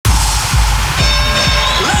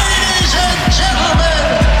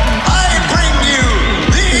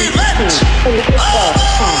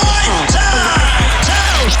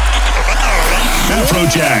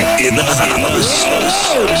Afrojack in the house. I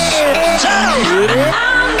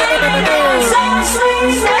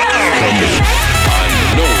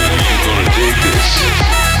know you're gonna dig this.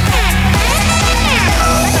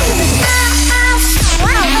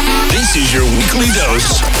 This is your weekly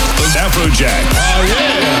dose of Afrojack. Oh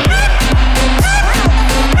yeah.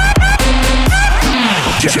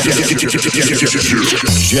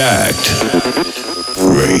 Jacked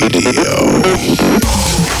Radio.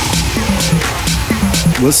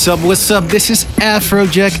 What's up? This is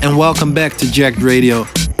Afrojack and welcome back to Jacked Radio.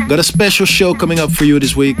 Got a special show coming up for you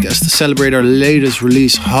this week as to celebrate our latest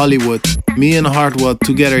release, Hollywood. Me and Hardwell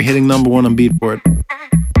together hitting #1 on Beatport.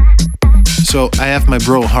 So I have my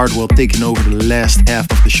bro Hardwell taking over the last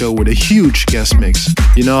half of the show with a huge guest mix.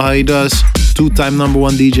 You know how he does? 2-time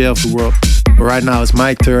 #1 DJ of the world. But right now it's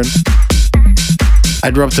my turn.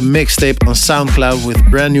 I dropped a mixtape on SoundCloud with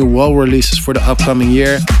brand new wall releases for the upcoming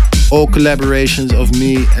year. All collaborations of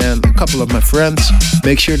me and a couple of my friends.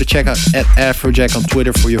 Make sure to check out @Afrojack on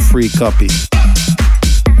Twitter for your free copy.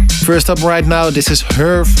 First up right now, this is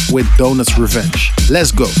Herv with Donna's Revenge.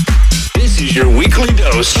 Let's go. This is your weekly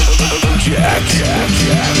dose of Jack.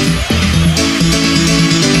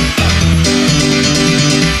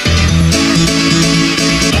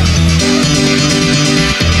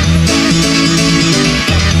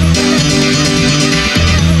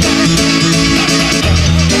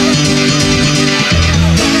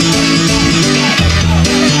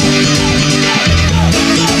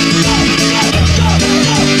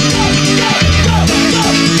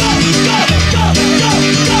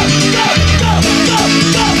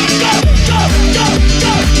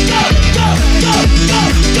 Go!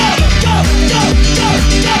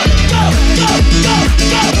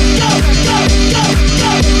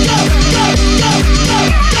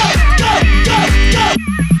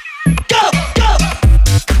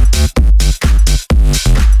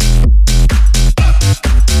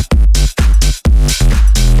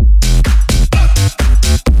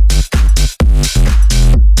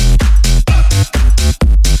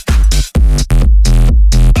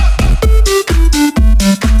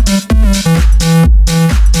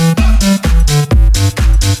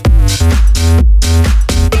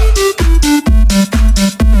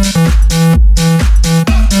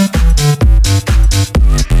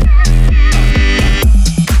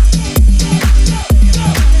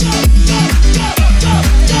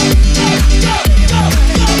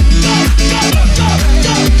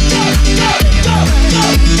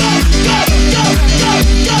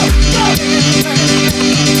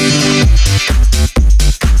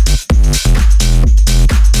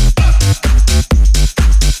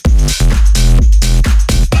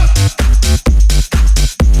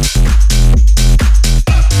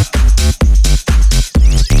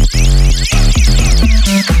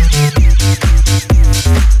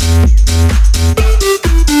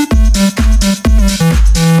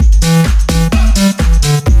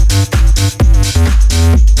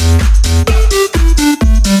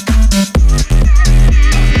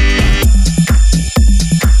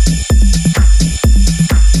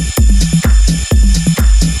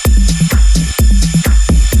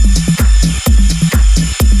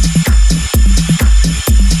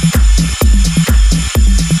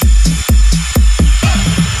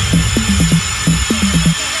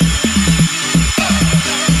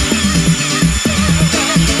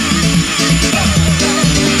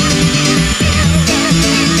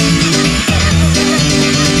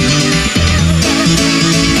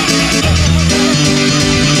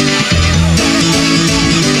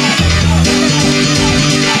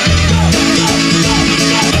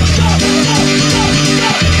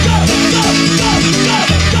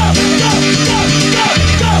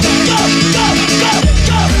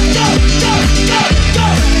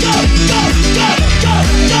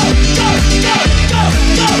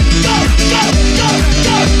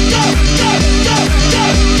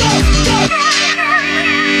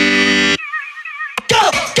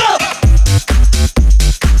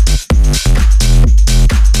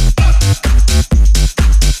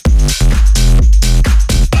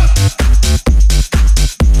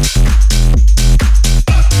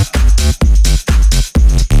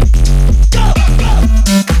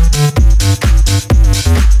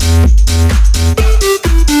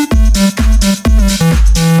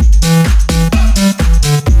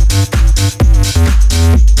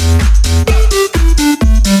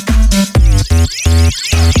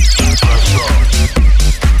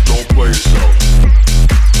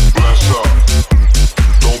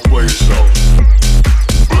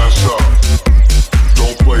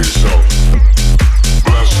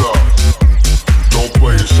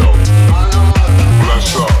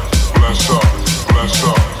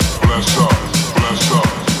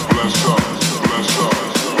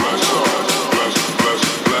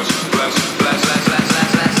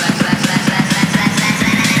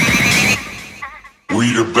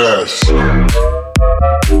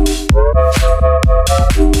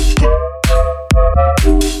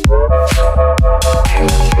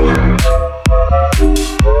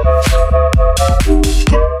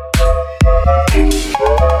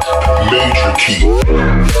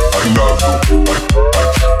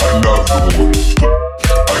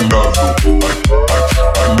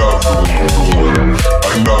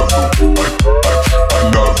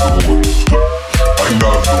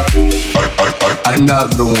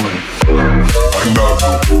 Another one.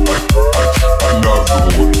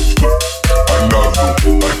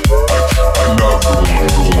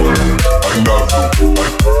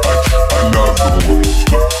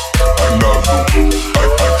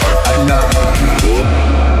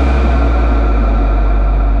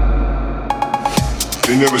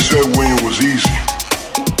 They never said winning was easy.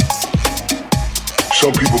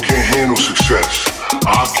 Some people can't handle success.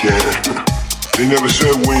 I can. They never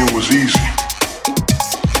said winning was easy.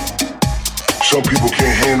 Some people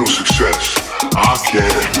can't handle success. I can.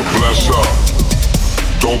 Bless up.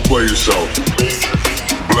 Don't play yourself.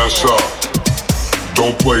 Bless up.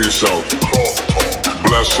 Don't play yourself.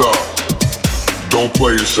 Bless up. Don't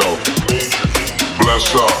play yourself.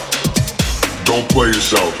 Bless up. Don't play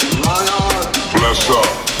yourself. Bless up.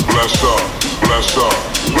 Bless up. Bless up.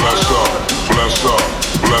 Bless up. Bless up.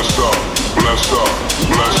 Bless up. Bless up.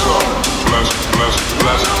 Bless up. Bless. Bless.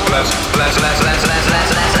 Bless. Bless. Bless. Bless.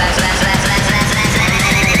 Bless.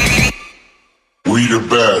 We the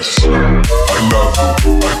best. Another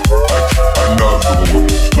one. Another one.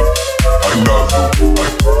 Another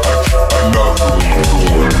one. Another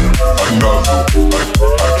one. Another one.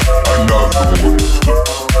 Another one.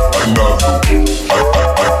 Another one.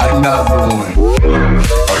 Another one.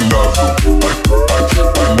 Another one.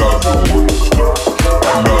 Another one.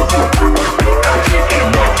 Another one.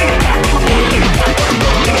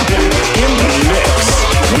 In the mix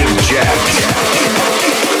with Jack.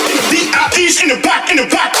 The ID's in the back, in the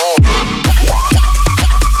back.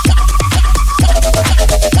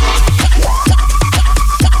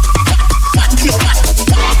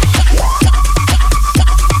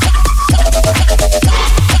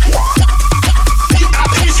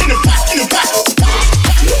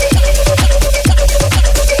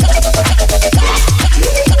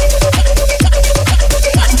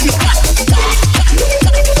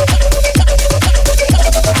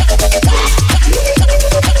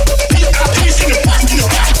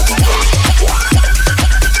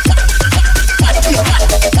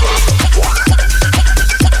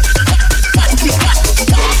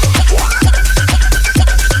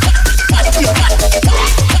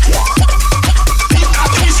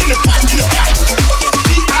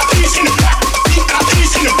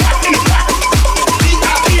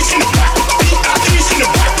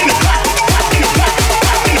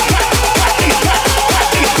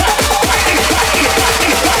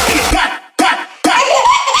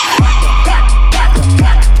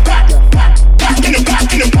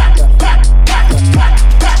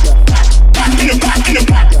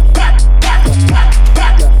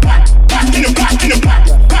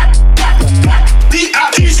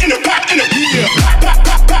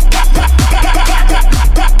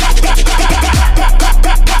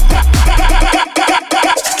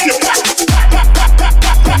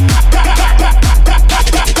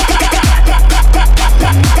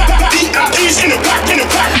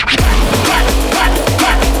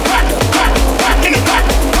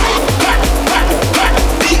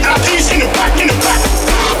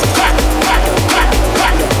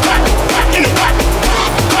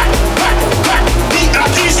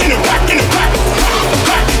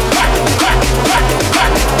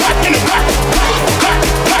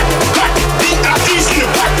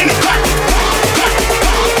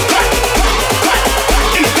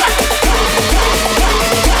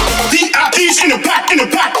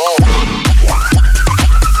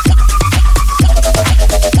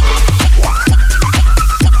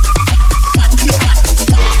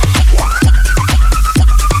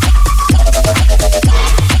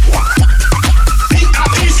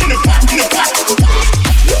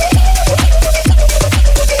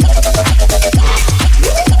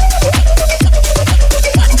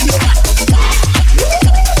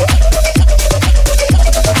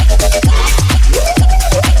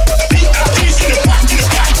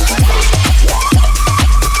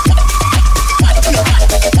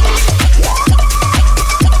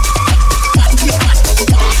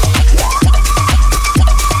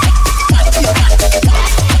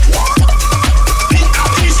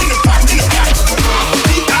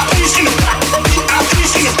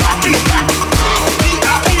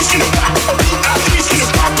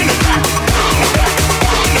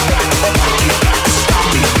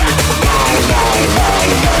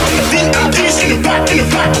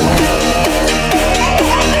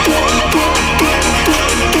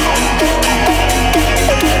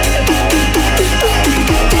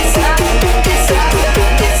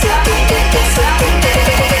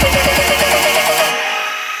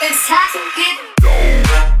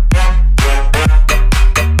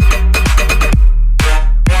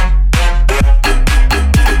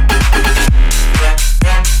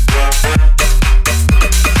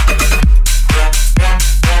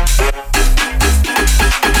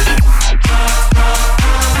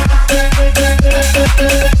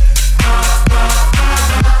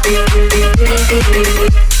 It's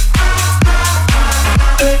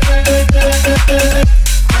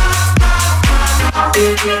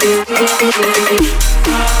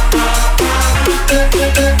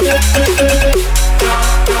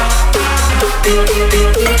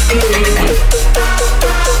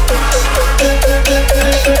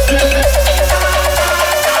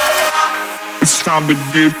time to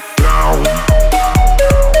get down.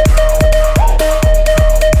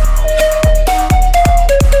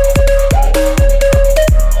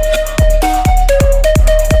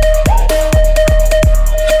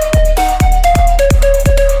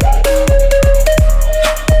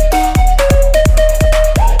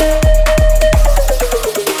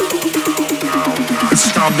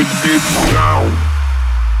 It's time to get down.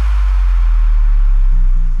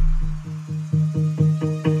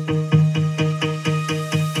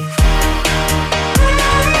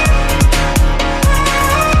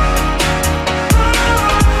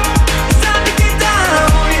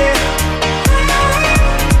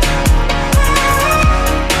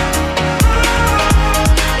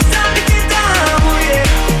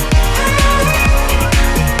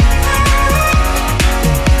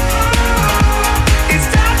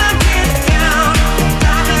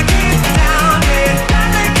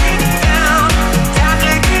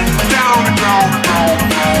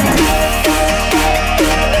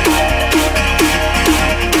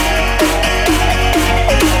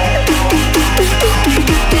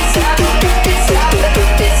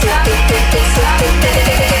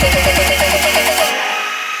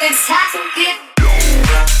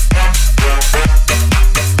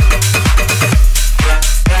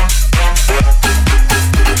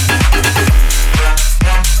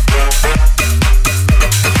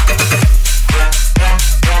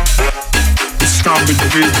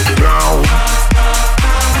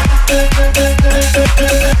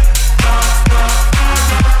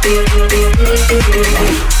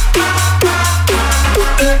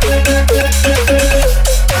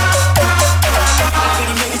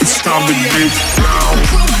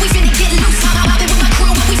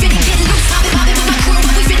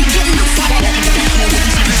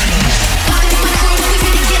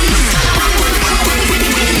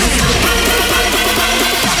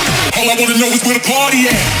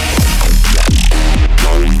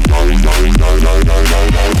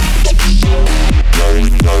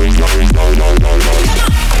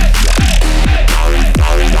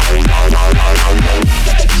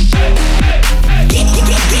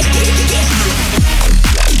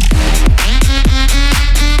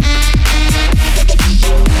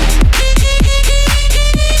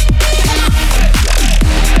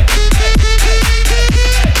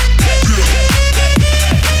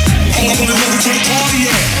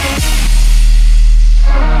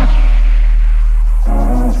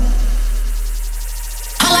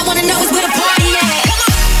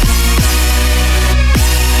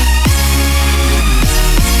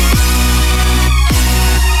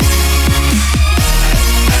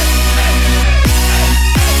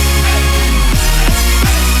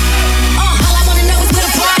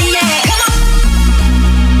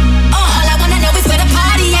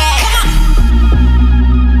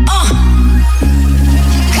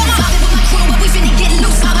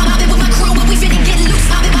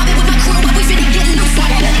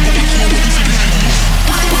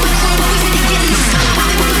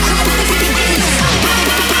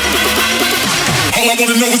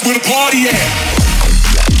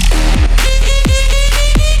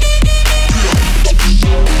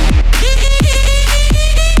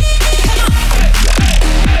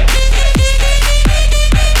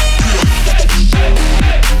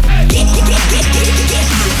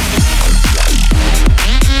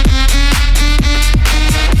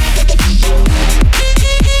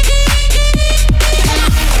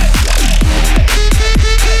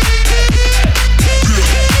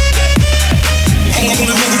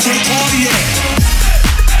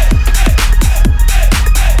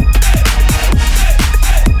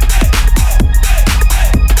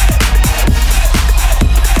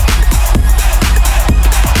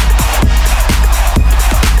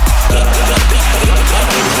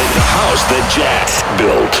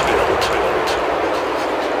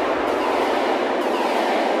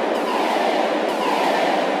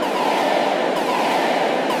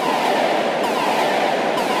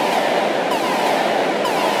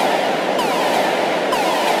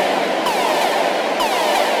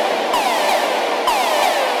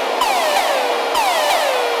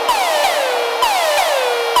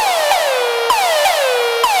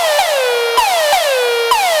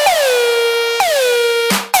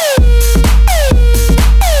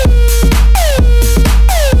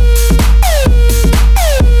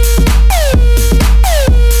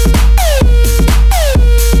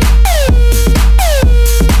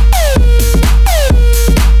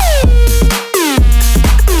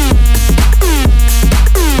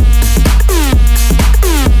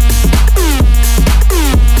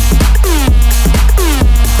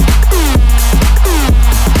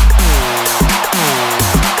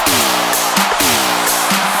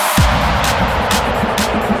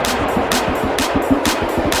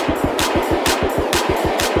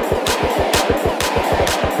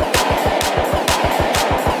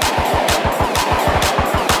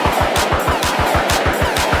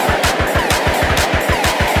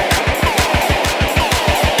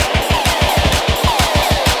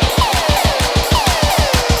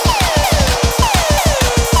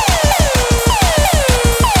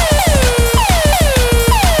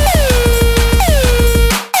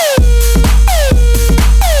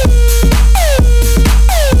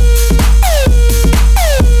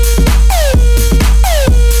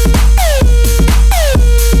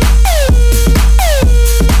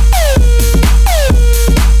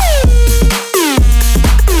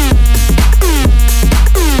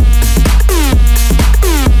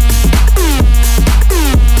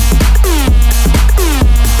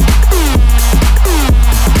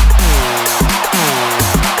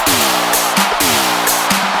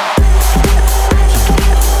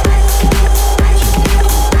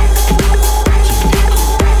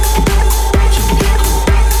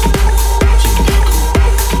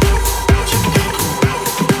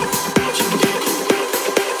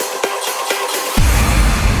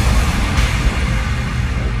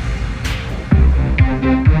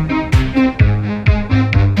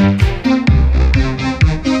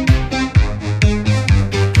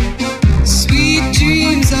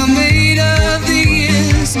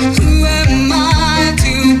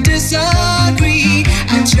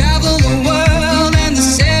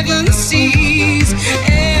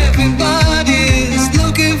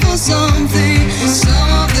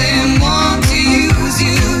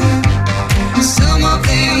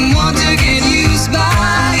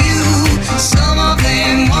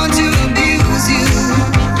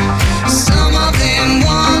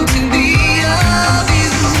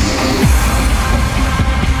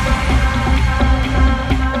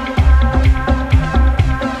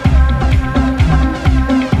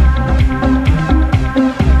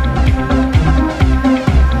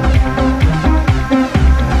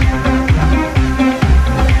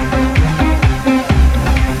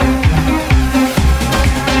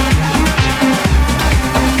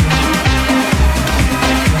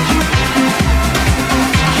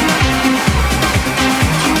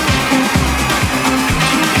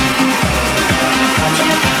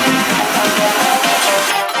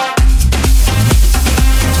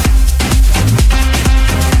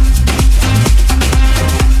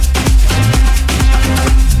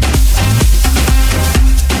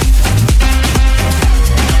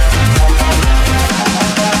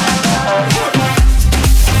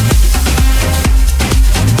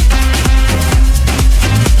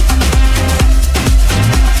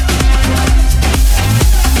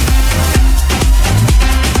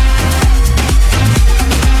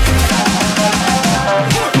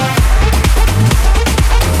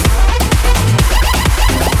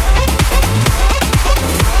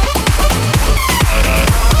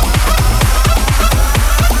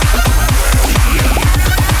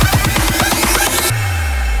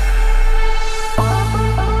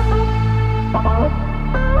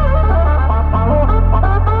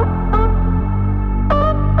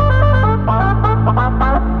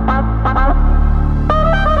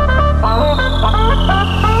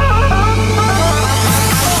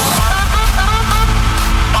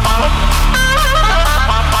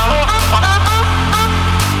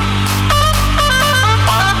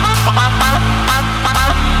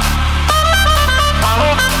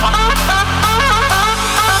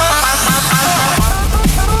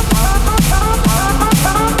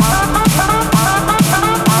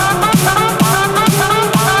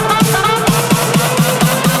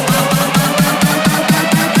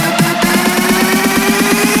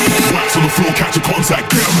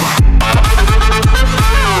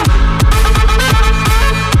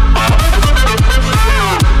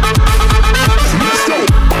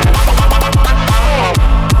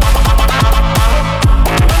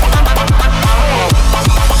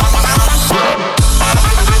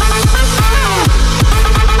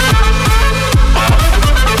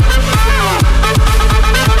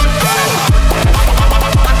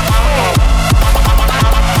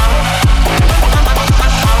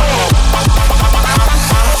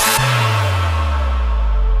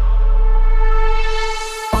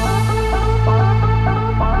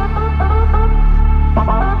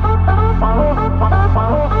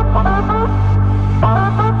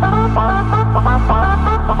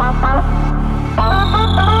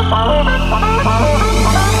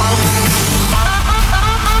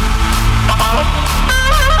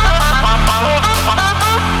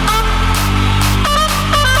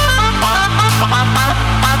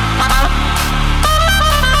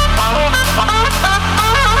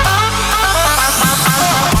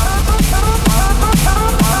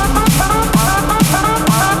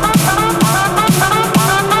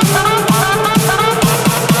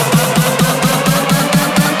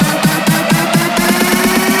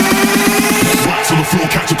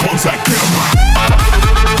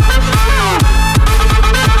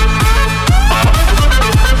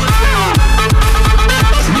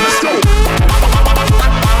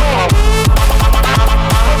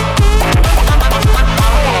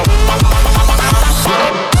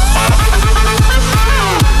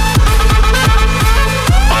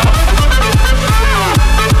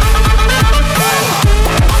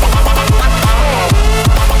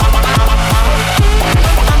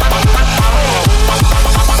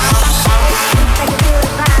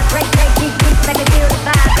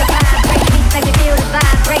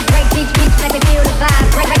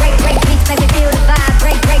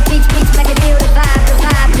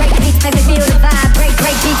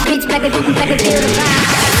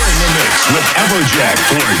 Afrojack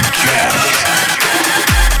for Jack.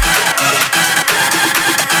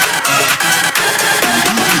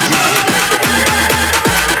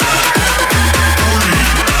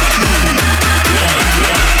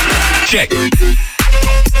 Check.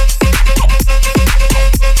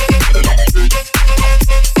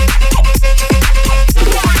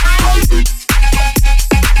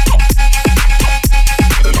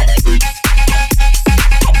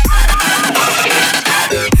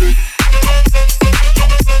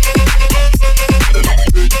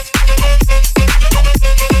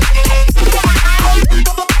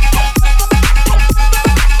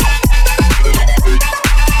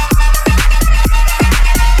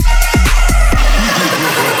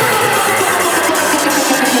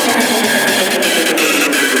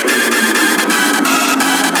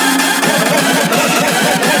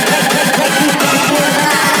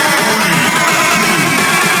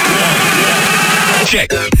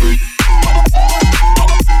 Check.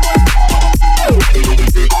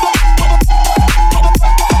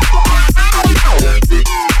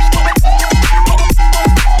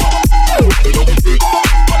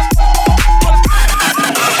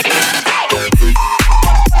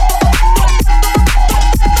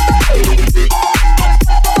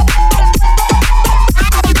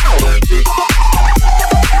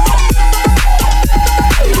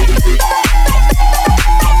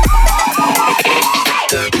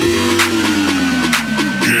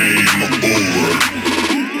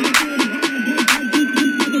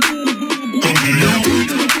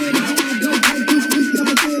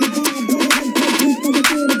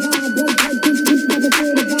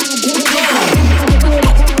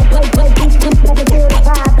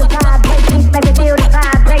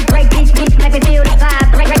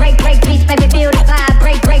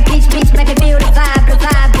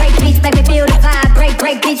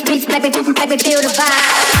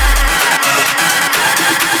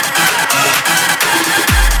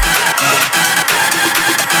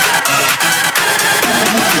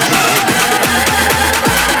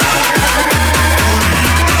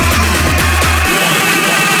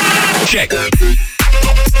 Check.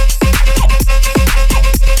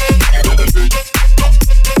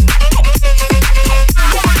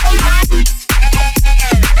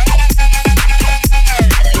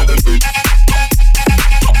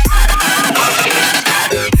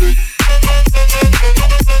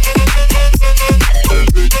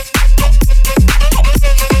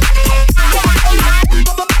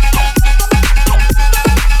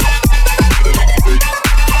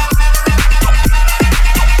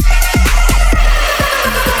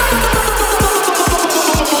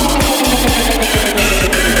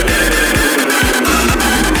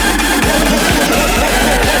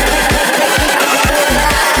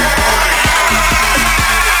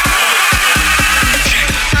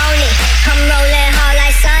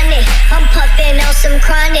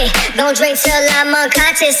 Don't drink till I'm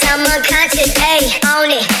unconscious, ayy,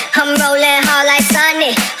 on it. I'm rolling hard like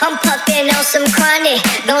Sunny, I'm puffing on some chronic.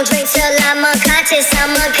 Don't drink till I'm unconscious,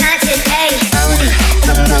 ayy, on it.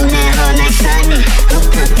 I'm rolling hard like Sunny, I'm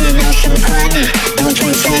puffing on some chronic. Don't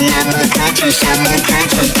drink till I'm unconscious,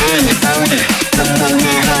 ayy, on it. I'm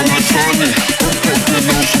rolling hard like Sunny, I'm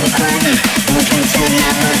puffing on some chronic. Don't drink till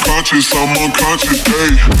I'm unconscious,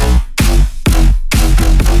 ayy.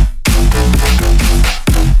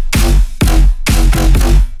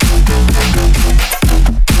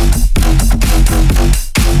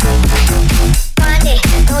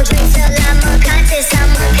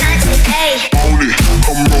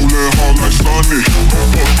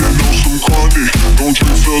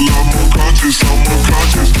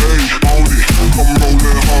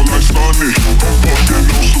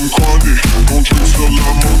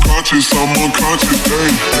 I'm unconscious, hey,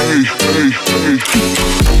 hey, hey, hey.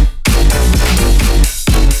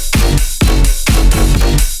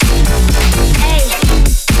 Hey,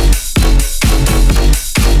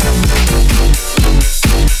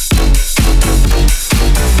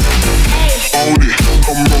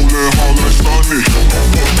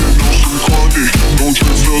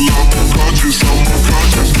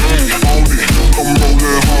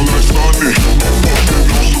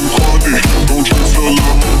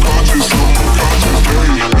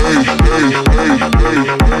 hey,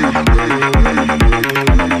 hey, hey.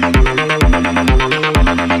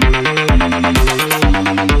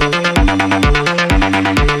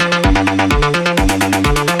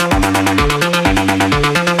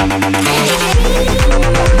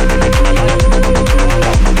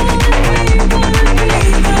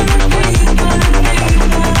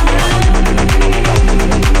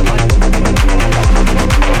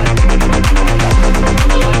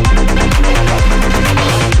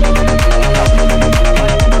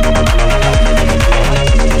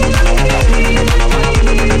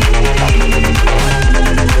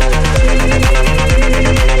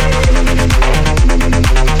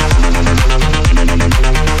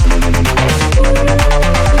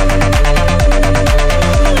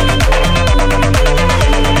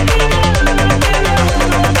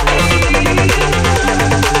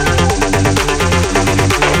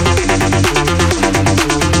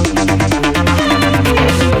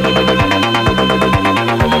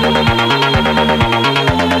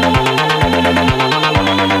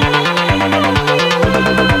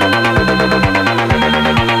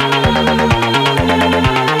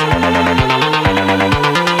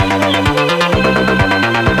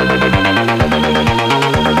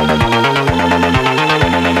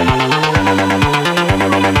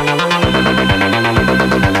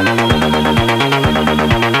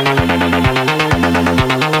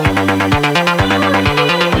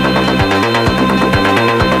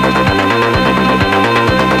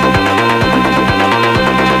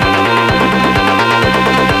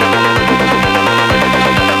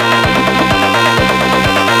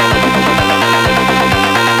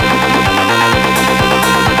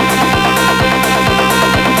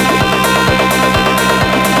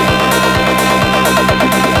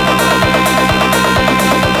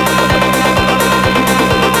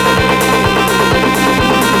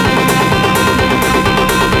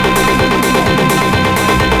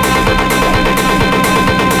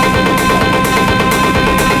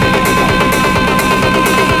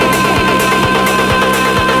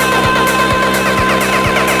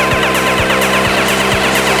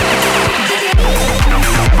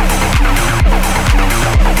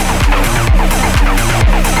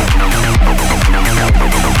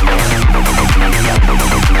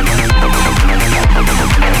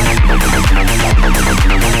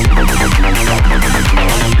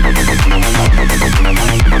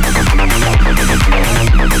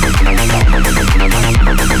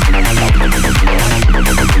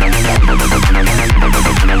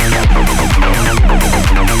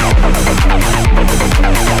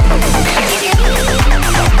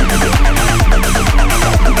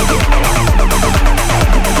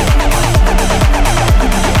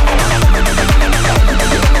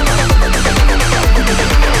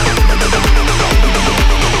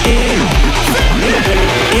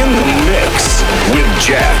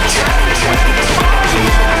 Jacked.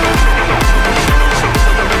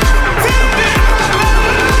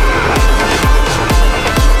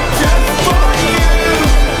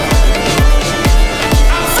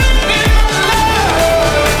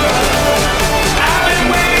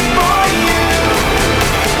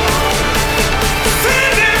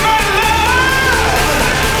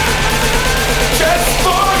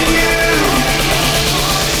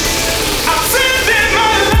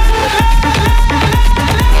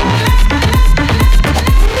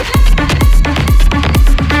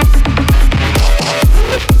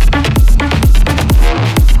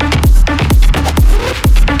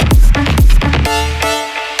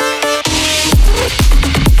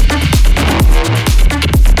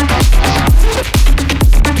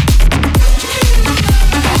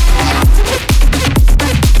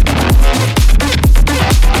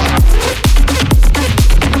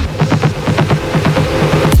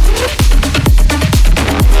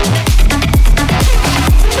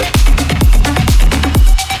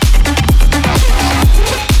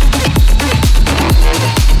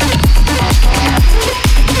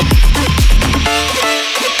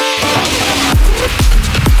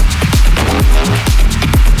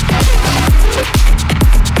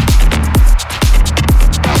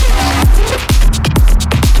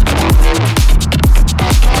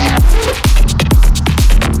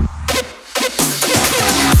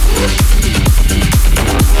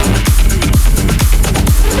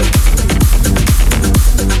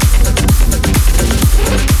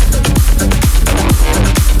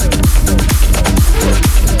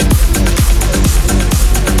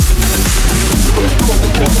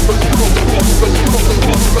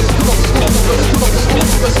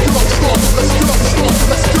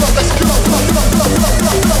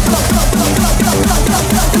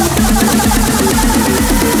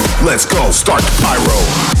 Let's go, start the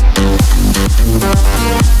pyro.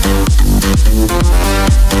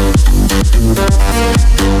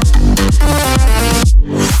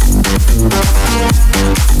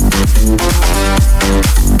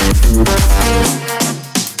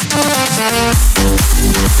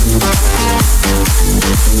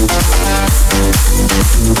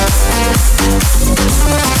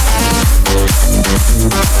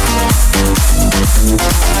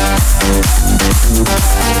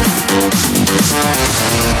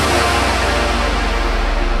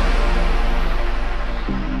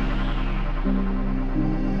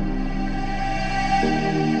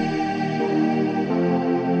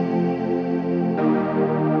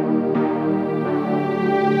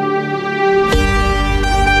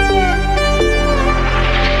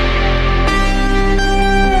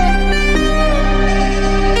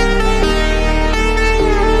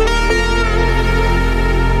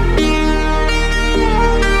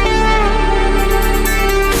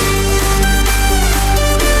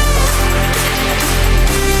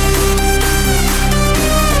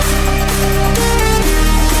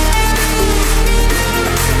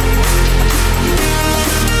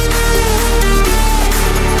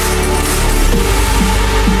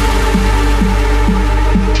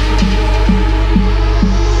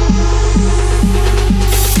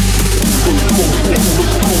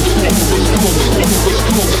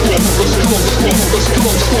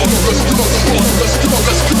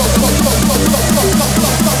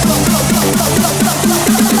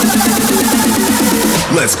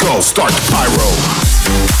 Let's go, start the pyro.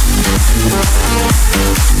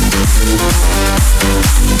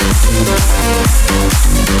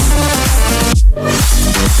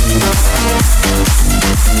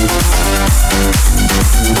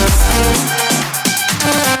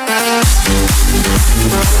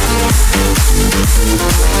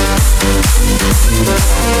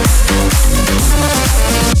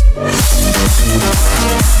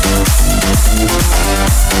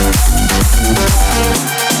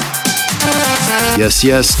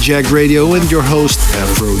 Yes, Jacked Radio and your host,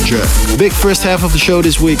 Afrojack. Big first half of the show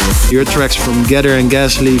this week. Your tracks from Gather and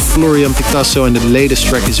Ghastly, Florian Picasso, and the latest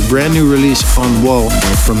track is a brand new release on Wall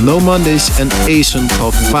from No Mondays and Asen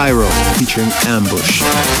called Pyro, featuring Ambush.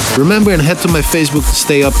 Remember and head to my Facebook to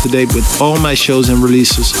stay up to date with all my shows and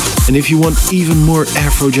releases. And if you want even more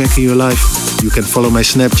Afrojack in your life, you can follow my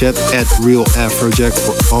Snapchat at RealAfrojack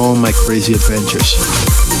for all my crazy adventures.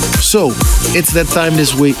 So, it's that time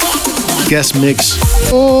this week. Guestmix.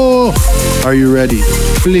 Oh, are you ready?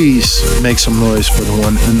 Please make some noise for the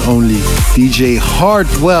one and only DJ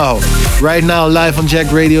Hardwell. Right now, live on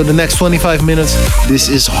Jacked Radio, the next 25 minutes. This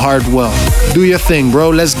is Hardwell. Do your thing, bro.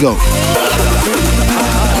 Let's go. The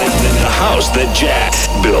house that Jack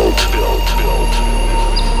built.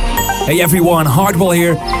 Hey everyone, Hardwell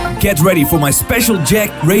here. Get ready for my special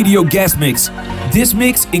JACKED radio guest mix. This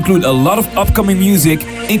mix includes a lot of upcoming music,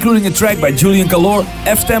 including a track by Julian Calor,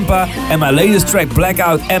 F Tempa, and my latest track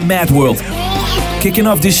Blackout and Mad World. Kicking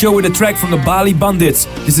off this show with a track from the Bali Bandits.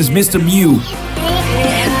 This is Mr. Mew.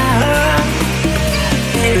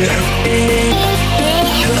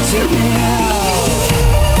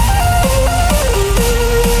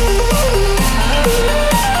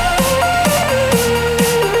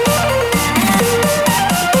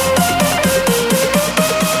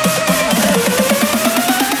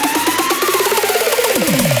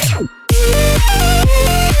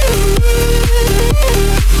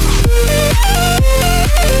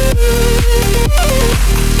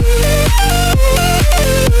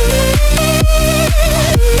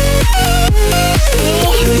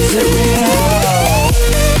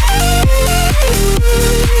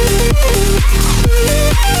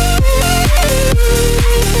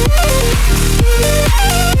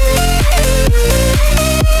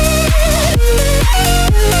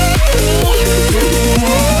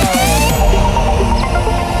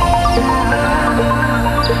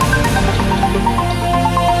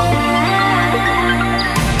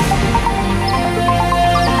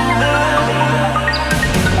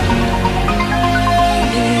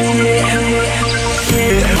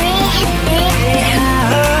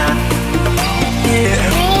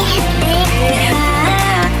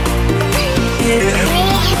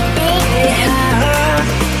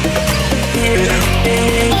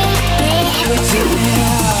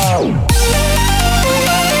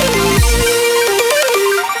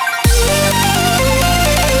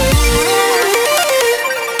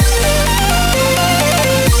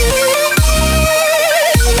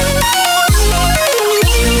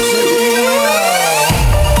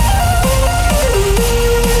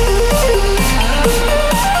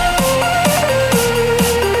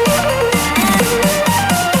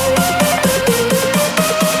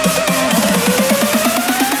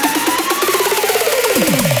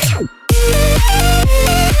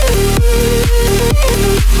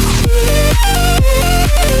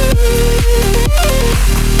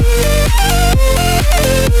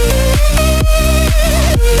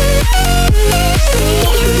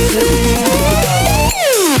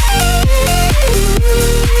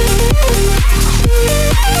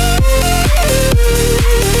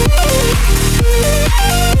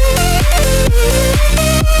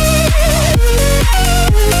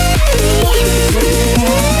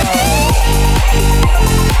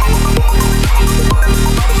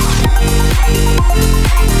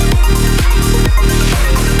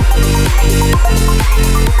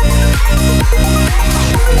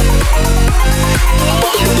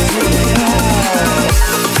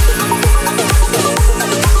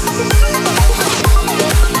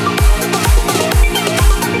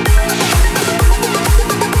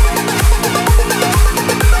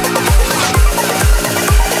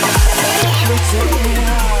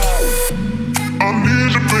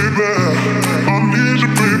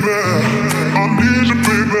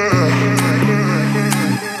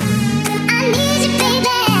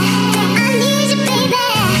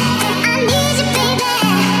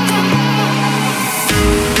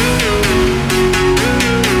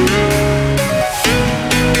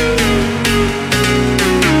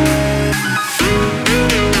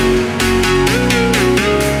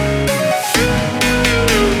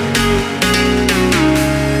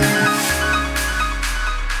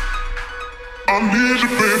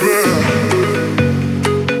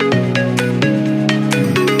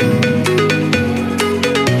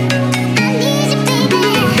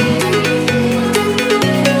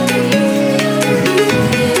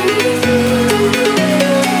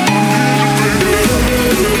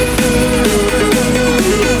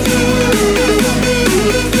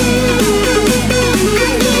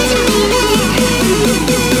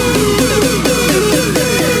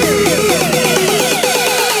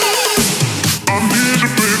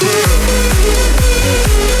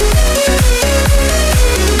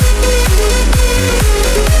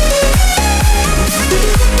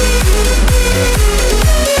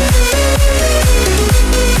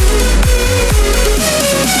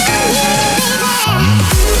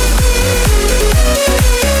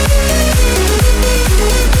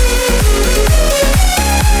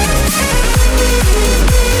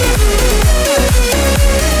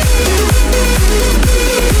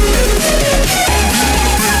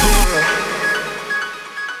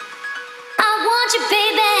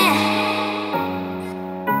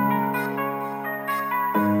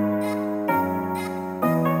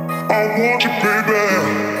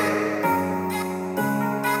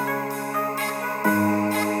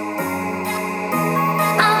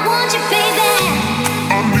 I want you,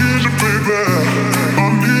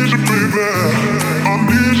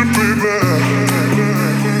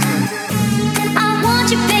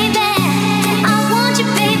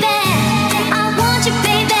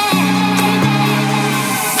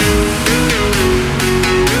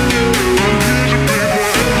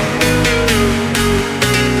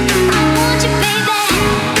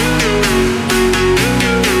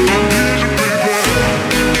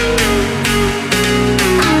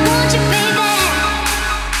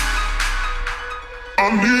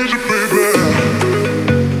 need you, baby.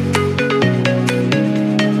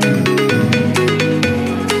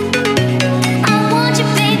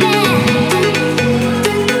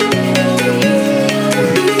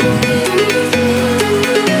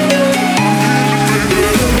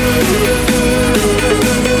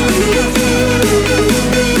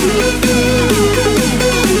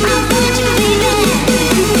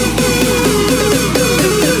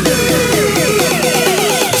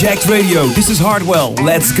 Jacked Radio, this is Hardwell,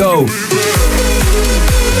 let's go!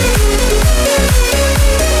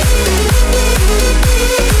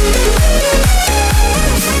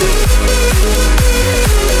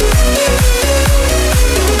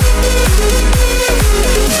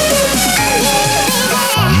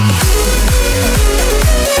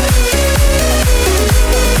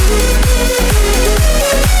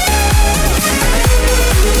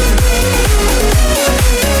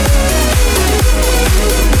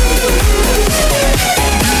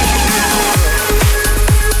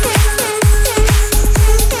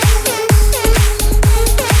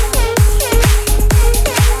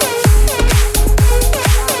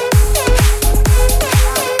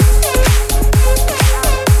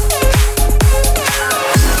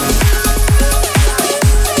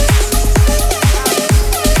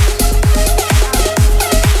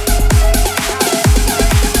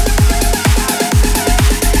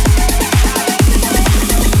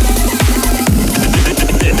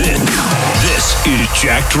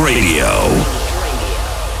 Jacked Radio.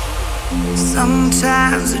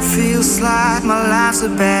 Sometimes it feels like my life's a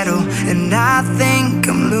battle, and I think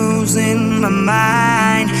I'm losing my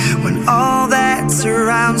mind when all that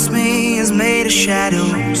surrounds me is made of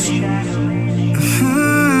shadows.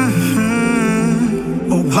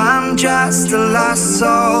 Oh, I'm just a lost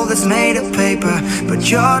soul that's made of paper, but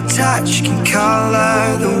your touch can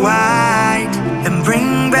color the white and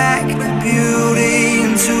bring back the beauty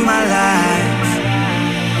into my life.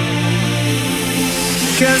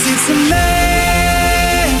 'Cause it's a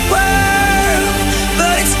mad world,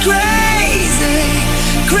 but it's crazy,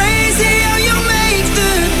 crazy how you make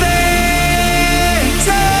the bad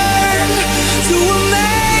turn to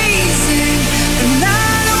amazing. And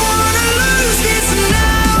I don't wanna lose this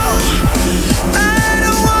now. I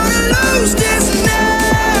don't wanna lose this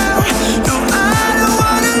now. No, I don't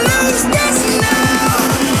wanna lose this now.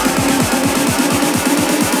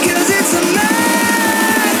 'Cause it's a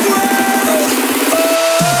mad world.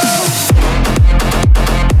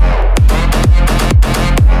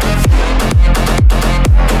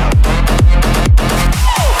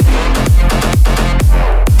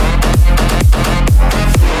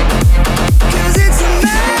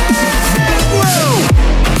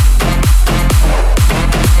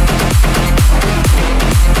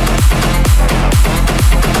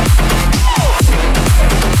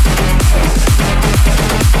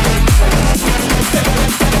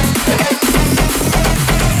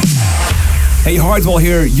 Hey, Hardwell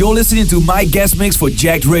here. You're listening to my guest mix for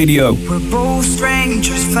Jacked Radio. We're both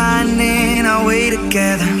strangers finding our way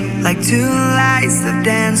together, like two lights that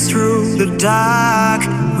dance through the dark.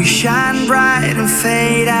 We shine bright and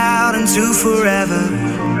fade out into forever.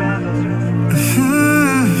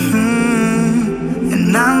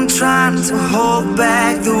 And I'm trying to hold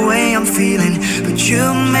back the way I'm feeling, but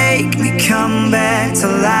you make me come back to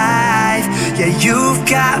life. Yeah, you've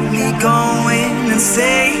got me going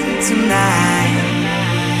insane tonight.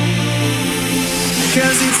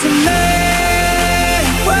 'Cause it's a mad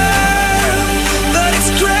world, but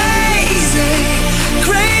it's crazy,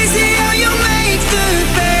 crazy how you make the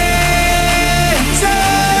bad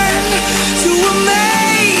turn to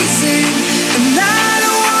amazing. And I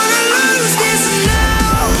don't wanna lose this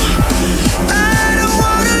now. I don't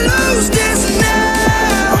wanna lose this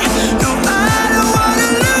now. No, I don't wanna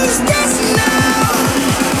lose this now.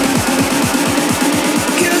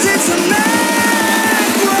 'Cause it's a mad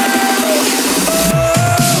world. Oh.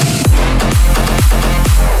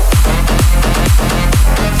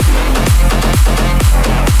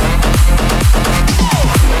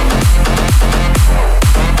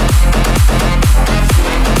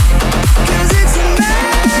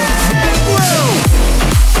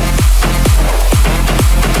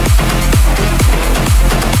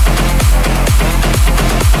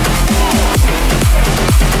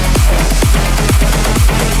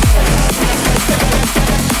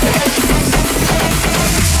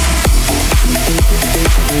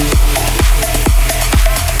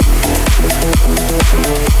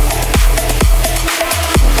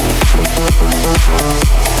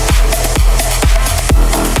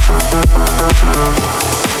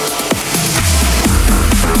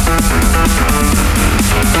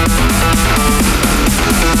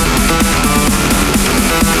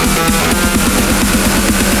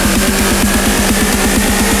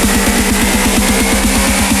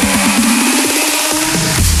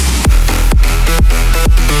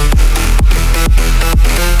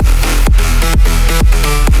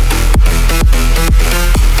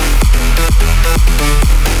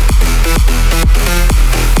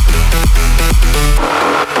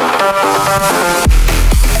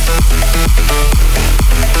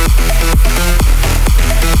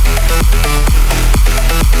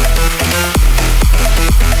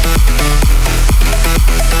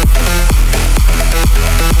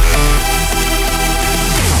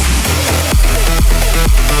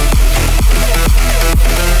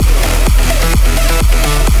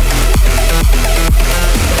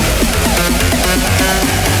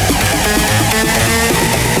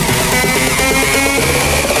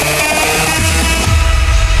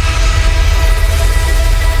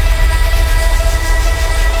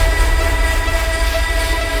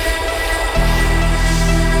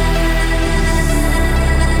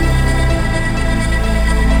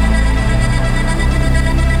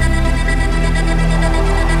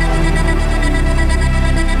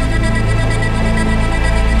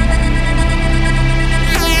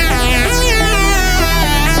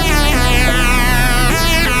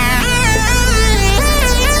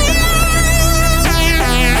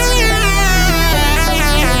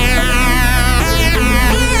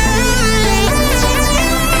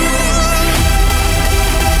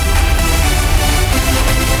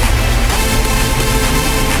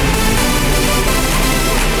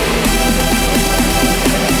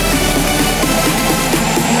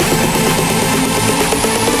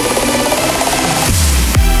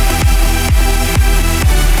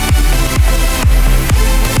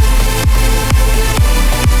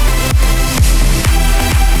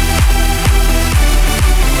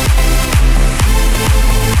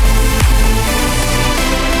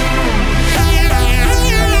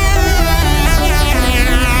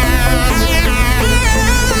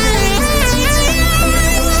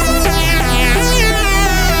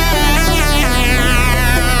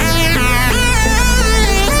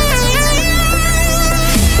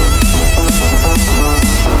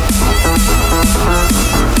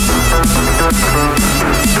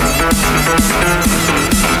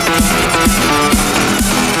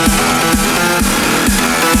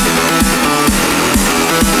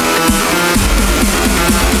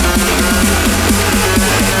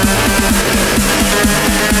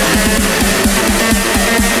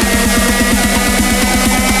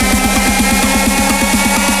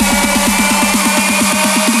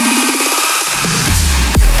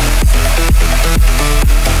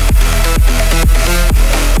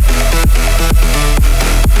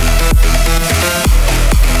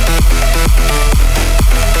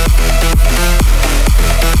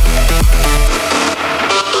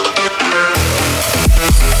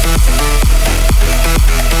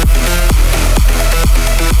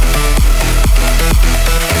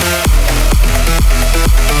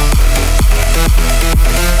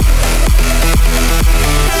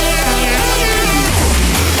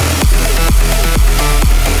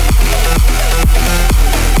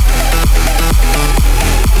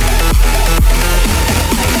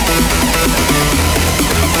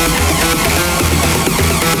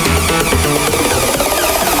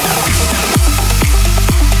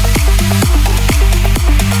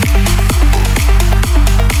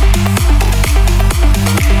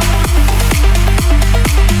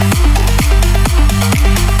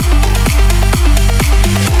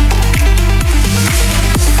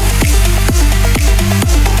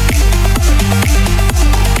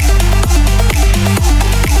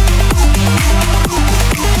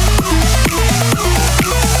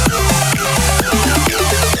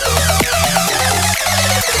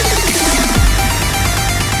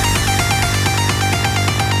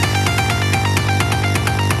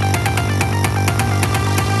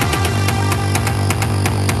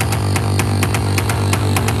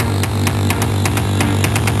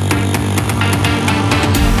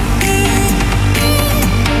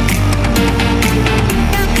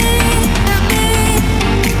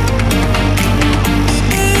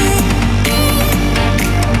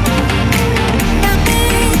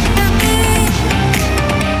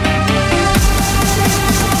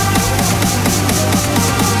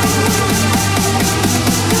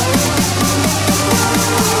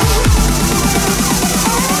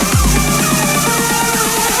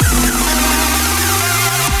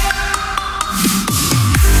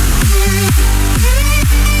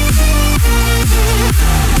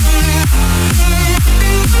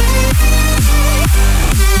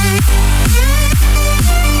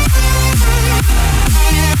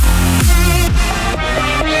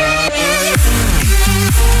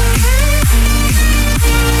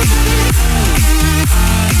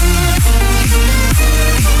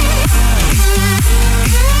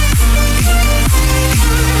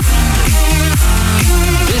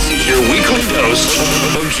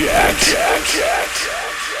 dose of Jacked.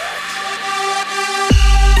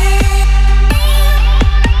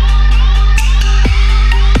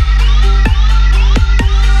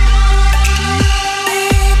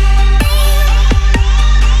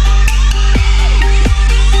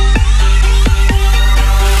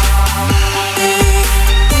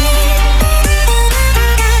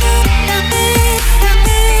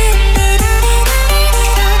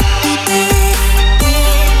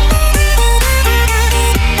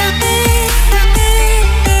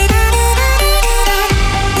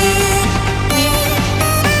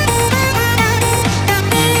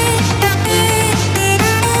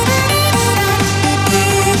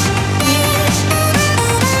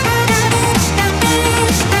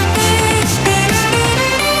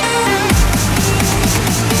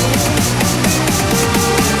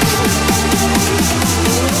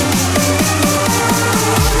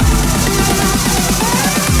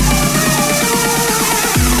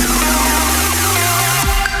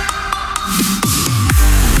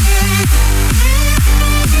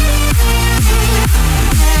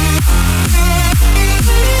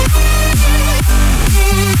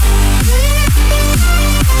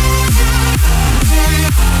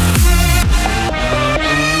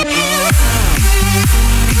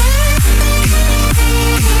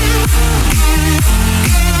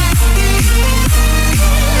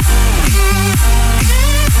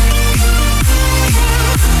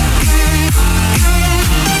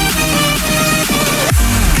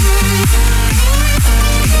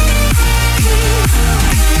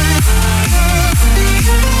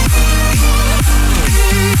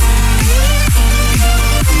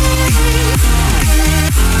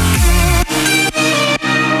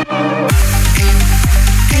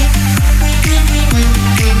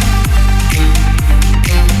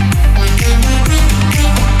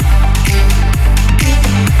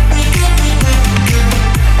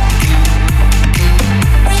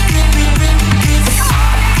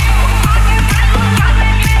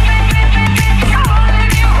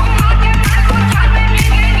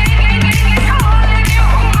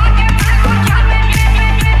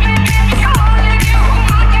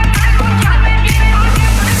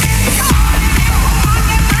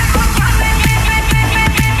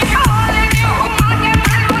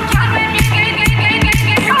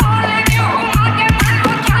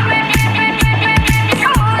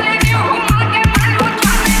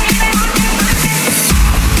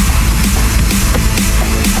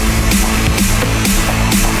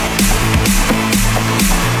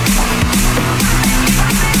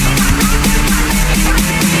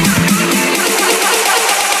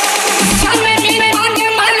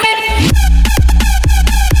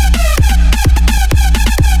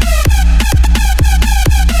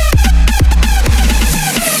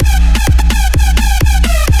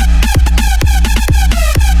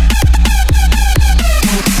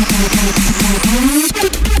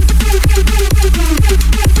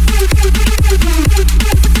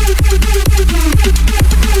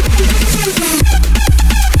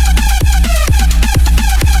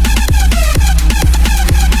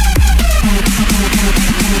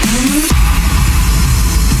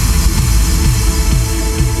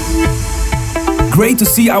 Great to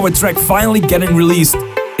see our track finally getting released.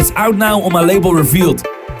 It's out now on my label Revealed.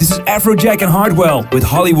 This is Afrojack and Hardwell with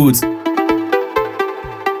Hollywood.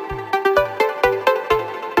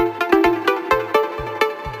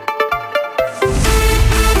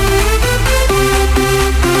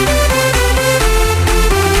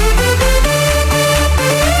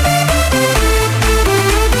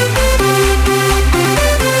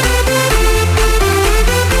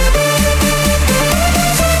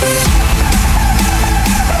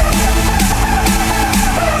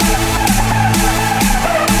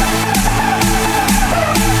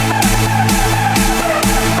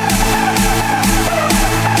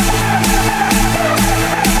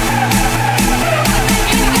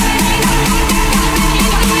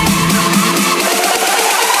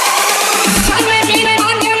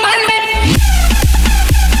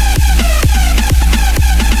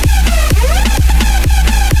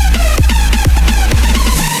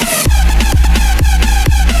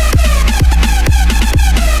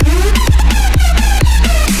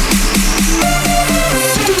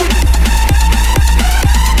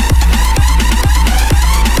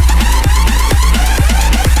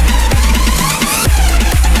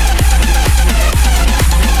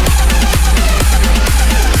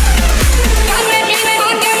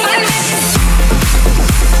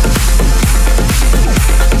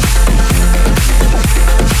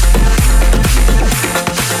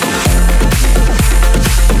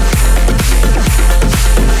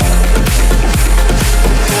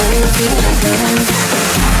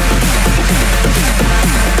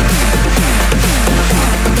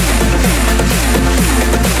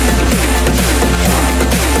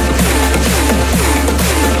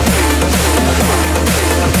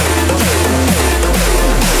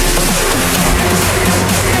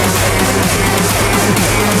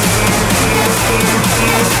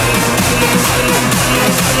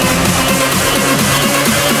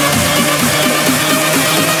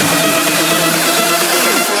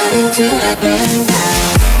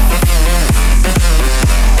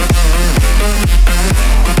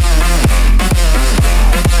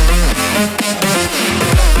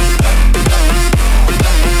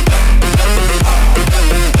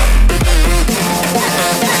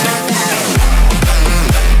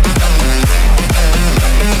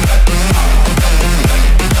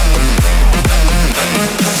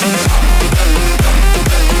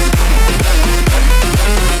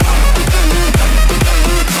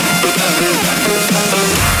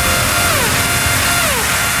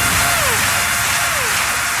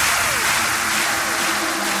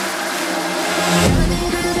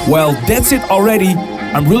 Well, that's it already.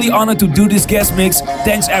 I'm really honored to do this guest mix.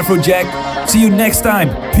 Thanks, Afrojack. See you next time.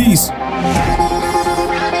 Peace.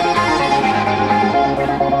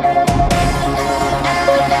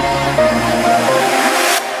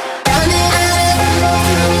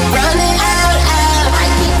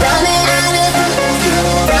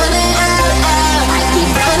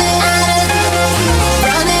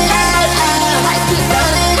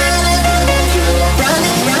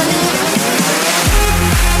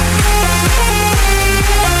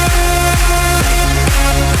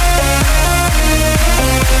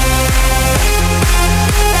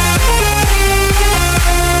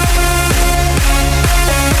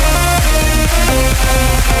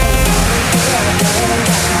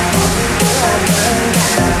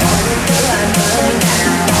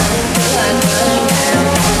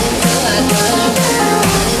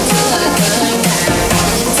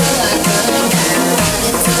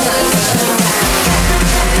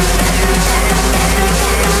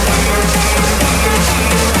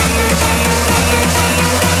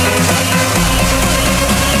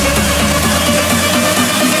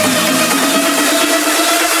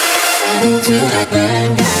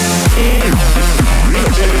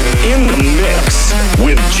 In the mix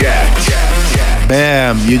with Jacked.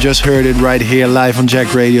 Bam, you just heard it right here live on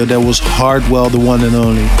Jacked Radio. That was Hardwell, the one and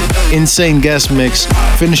only. Insane guest mix,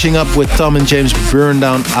 finishing up with Tom and James Burn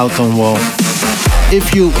Down Out on Wall.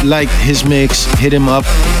 If you liked his mix, hit him up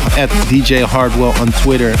at DJ Hardwell on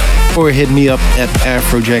Twitter or hit me up at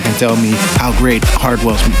Afrojack and tell me how great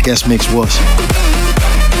Hardwell's guest mix was.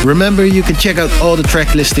 Remember, you can check out all the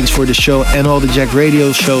track listings for the show and all the Jacked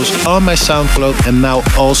Radio shows on my SoundCloud and now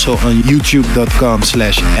also on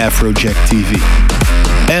youtube.com/AfrojackTV.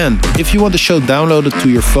 And if you want the show downloaded to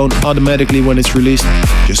your phone automatically when it's released,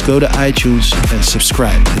 just go to iTunes and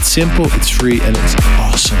subscribe. It's simple, it's free, and it's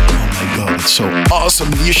awesome. Oh my god, it's so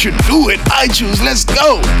awesome. You should do it. iTunes, let's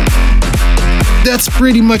go. That's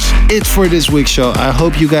pretty much it for this week's show. I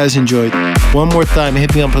hope you guys enjoyed. One more time,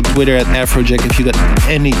 hit me up on Twitter at Afrojack if you got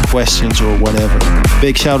any questions or whatever.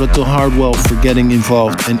 Big shout out to Hardwell for getting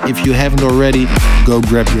involved. And if you haven't already, go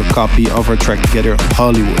grab your copy of our track together,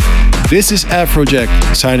 Hollywood. This is Afrojack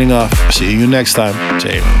signing off. See you next time.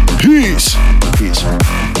 Say peace. Peace.